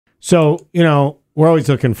So, we're always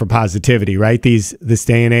looking for positivity, right? This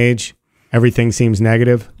day and age, everything seems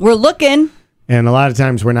negative. We're looking. And a lot of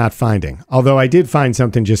times we're not finding. Although I did find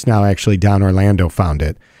something just now, actually, Don Orlando found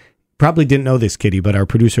it. Probably didn't know this, Kitty, but our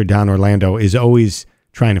producer, Don Orlando, is always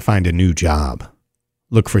trying to find a new job.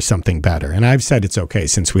 Look for something better. And I've said it's okay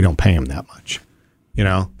since we don't pay him that much.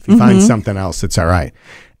 If he finds something else, it's all right.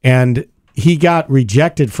 And he got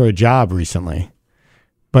rejected for a job recently,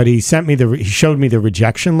 but he showed me the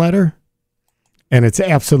rejection letter, and it's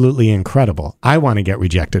absolutely incredible. I want to get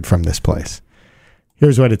rejected from this place.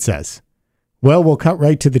 Here's what it says. Well, we'll cut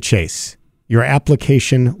right to the chase. Your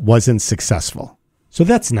application wasn't successful. So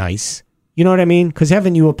that's nice. You know what I mean? Because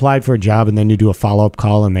haven't you applied for a job and then you do a follow-up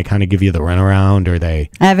call and they kind of give you the runaround, or I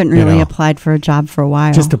haven't really applied for a job for a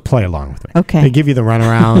while. Just to play along with me. Okay. They give you the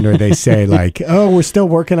runaround, or they say like, oh, we're still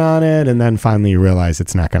working on it. And then finally you realize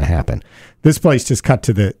it's not going to happen. This place just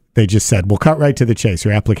they just said, we'll cut right to the chase.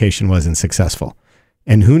 Your application wasn't successful.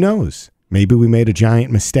 And who knows? Maybe we made a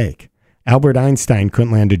giant mistake. Albert Einstein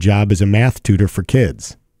couldn't land a job as a math tutor for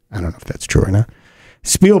kids. I don't know if that's true or not.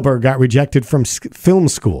 Spielberg got rejected from film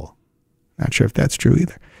school. Not sure if that's true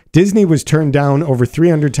either. Disney was turned down over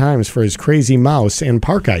 300 times for his crazy mouse and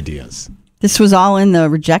park ideas. This was all in the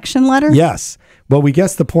rejection letter? Yes. Well, we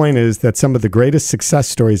guess the point is that some of the greatest success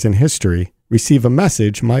stories in history receive a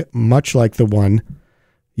message much like the one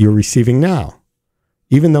you're receiving now.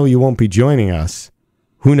 Even though you won't be joining us,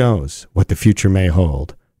 who knows what the future may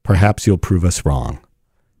hold? Perhaps you'll prove us wrong.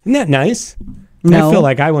 Isn't that nice? No. I feel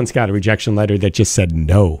like I once got a rejection letter that just said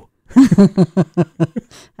no.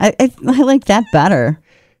 I like that better.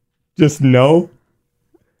 Just no?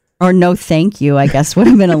 Or no thank you, I guess, would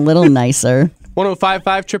have been a little nicer.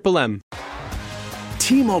 105.5 Triple M.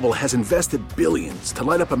 T-Mobile has invested billions to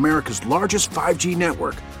light up America's largest 5G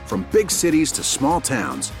network, from big cities to small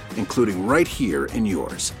towns, including right here in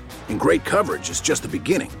yours. And great coverage is just the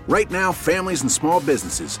beginning. Right now, families and small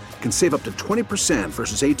businesses can save up to 20%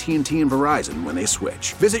 versus AT&T and Verizon when they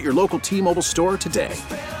switch. Visit your local T-Mobile store today.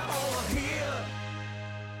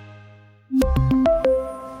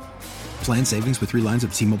 Plan savings with 3 lines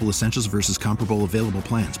of T-Mobile Essentials versus comparable available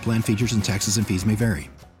plans. Plan features and taxes and fees may vary.